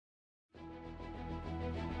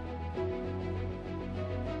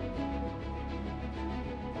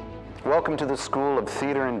Welcome to the School of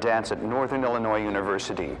Theater and Dance at Northern Illinois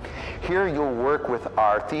University. Here you'll work with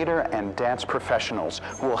our theater and dance professionals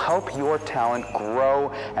who will help your talent grow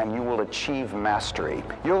and you will achieve mastery.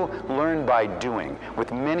 You'll learn by doing,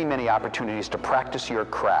 with many, many opportunities to practice your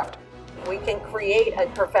craft. We can create a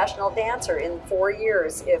professional dancer in 4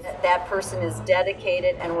 years if that person is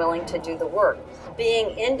dedicated and willing to do the work.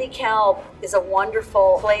 Being in DeKalb is a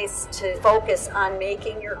wonderful place to focus on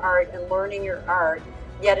making your art and learning your art,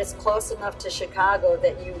 yet it's close enough to Chicago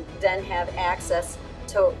that you then have access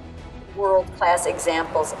to world-class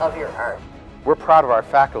examples of your art. We're proud of our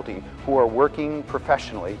faculty who are working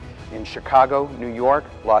professionally in Chicago, New York,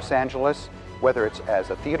 Los Angeles, whether it's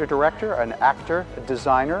as a theater director, an actor, a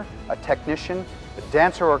designer, a technician, a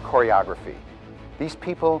dancer, or choreography. These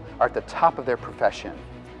people are at the top of their profession,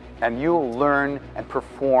 and you'll learn and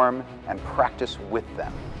perform and practice with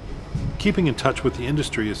them. Keeping in touch with the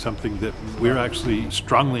industry is something that we're actually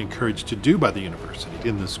strongly encouraged to do by the university.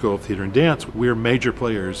 In the School of Theater and Dance, we're major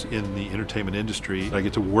players in the entertainment industry. I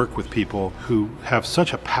get to work with people who have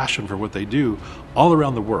such a passion for what they do all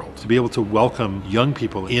around the world. To be able to welcome young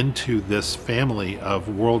people into this family of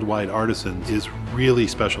worldwide artisans is really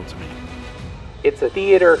special to me. It's a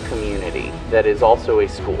theater community that is also a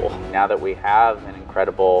school. Now that we have an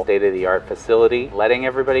incredible state-of-the-art facility, letting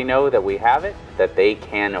everybody know that we have it, that they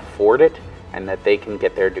can afford it, and that they can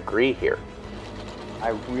get their degree here. I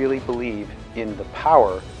really believe in the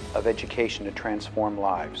power of education to transform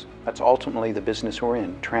lives. That's ultimately the business we're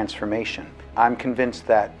in, transformation. I'm convinced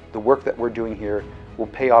that the work that we're doing here will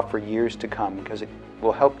pay off for years to come because it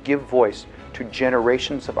will help give voice to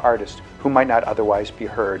generations of artists who might not otherwise be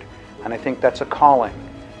heard. And I think that's a calling,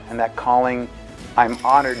 and that calling I'm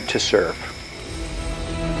honored to serve.